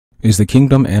Is the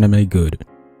Kingdom anime good?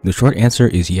 The short answer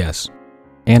is yes.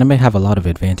 Anime have a lot of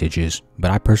advantages,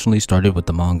 but I personally started with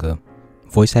the manga.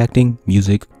 Voice acting,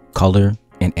 music, color,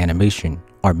 and animation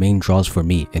are main draws for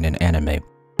me in an anime,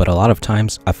 but a lot of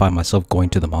times I find myself going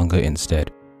to the manga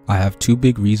instead. I have two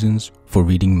big reasons for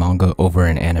reading manga over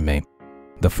an anime.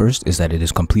 The first is that it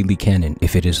is completely canon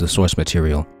if it is the source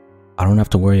material. I don't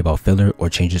have to worry about filler or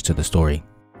changes to the story.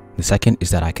 The second is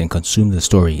that I can consume the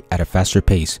story at a faster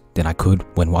pace than I could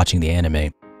when watching the anime.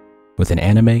 With an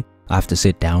anime, I have to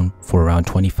sit down for around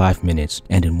 25 minutes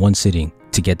and in one sitting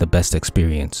to get the best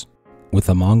experience. With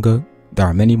a manga, there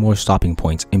are many more stopping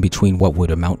points in between what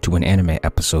would amount to an anime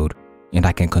episode, and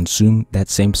I can consume that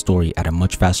same story at a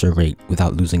much faster rate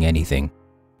without losing anything.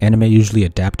 Anime usually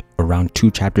adapt around 2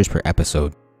 chapters per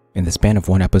episode. In the span of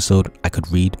one episode, I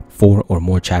could read 4 or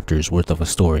more chapters worth of a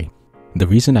story. The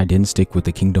reason I didn't stick with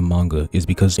the Kingdom manga is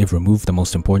because it removed the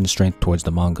most important strength towards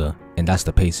the manga, and that's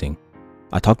the pacing.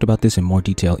 I talked about this in more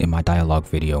detail in my dialogue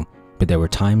video, but there were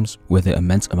times where the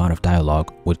immense amount of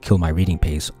dialogue would kill my reading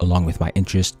pace along with my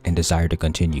interest and desire to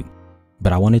continue.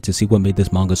 But I wanted to see what made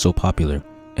this manga so popular,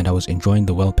 and I was enjoying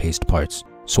the well-paced parts,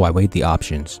 so I weighed the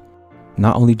options.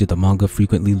 Not only did the manga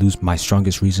frequently lose my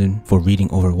strongest reason for reading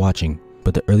over watching,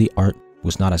 but the early art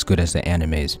was not as good as the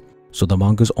animes. So the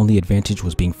manga's only advantage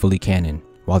was being fully canon,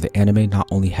 while the anime not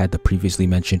only had the previously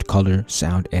mentioned color,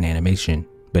 sound, and animation,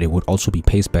 but it would also be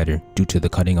paced better due to the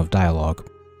cutting of dialogue.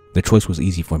 The choice was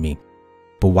easy for me.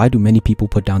 But why do many people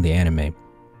put down the anime?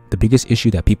 The biggest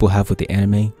issue that people have with the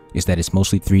anime is that it's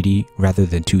mostly 3D rather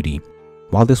than 2D.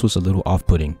 While this was a little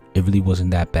off-putting, it really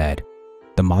wasn't that bad.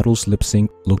 The model's lip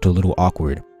sync looked a little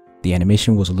awkward, the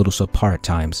animation was a little subpar at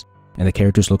times, and the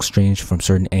characters looked strange from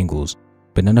certain angles,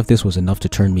 but none of this was enough to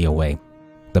turn me away.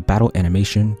 The battle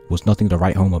animation was nothing to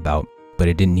write home about, but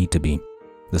it didn't need to be.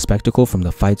 The spectacle from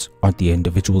the fights aren't the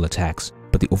individual attacks,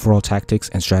 but the overall tactics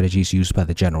and strategies used by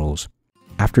the generals.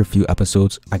 After a few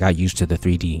episodes, I got used to the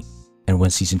 3D, and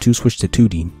when Season 2 switched to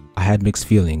 2D, I had mixed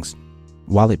feelings.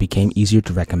 While it became easier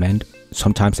to recommend,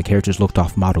 sometimes the characters looked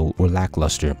off model or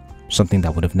lackluster, something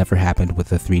that would have never happened with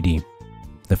the 3D.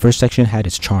 The first section had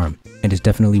its charm, and is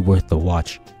definitely worth the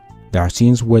watch. There are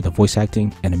scenes where the voice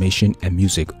acting, animation, and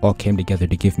music all came together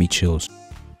to give me chills.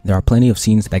 There are plenty of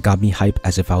scenes that got me hype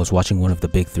as if I was watching one of the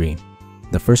big 3.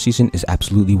 The first season is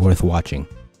absolutely worth watching.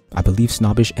 I believe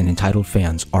snobbish and entitled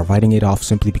fans are writing it off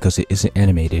simply because it isn't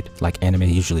animated like anime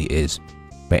usually is.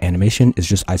 But animation is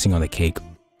just icing on the cake.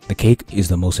 The cake is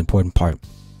the most important part.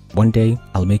 One day,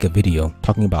 I'll make a video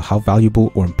talking about how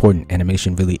valuable or important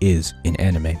animation really is in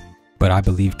anime. But I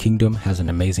believe Kingdom has an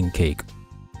amazing cake.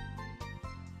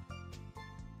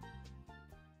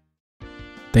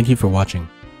 Thank you for watching.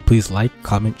 Please like,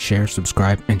 comment, share,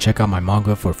 subscribe, and check out my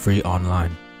manga for free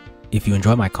online. If you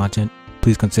enjoy my content,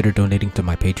 please consider donating to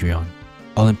my Patreon.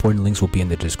 All important links will be in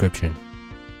the description.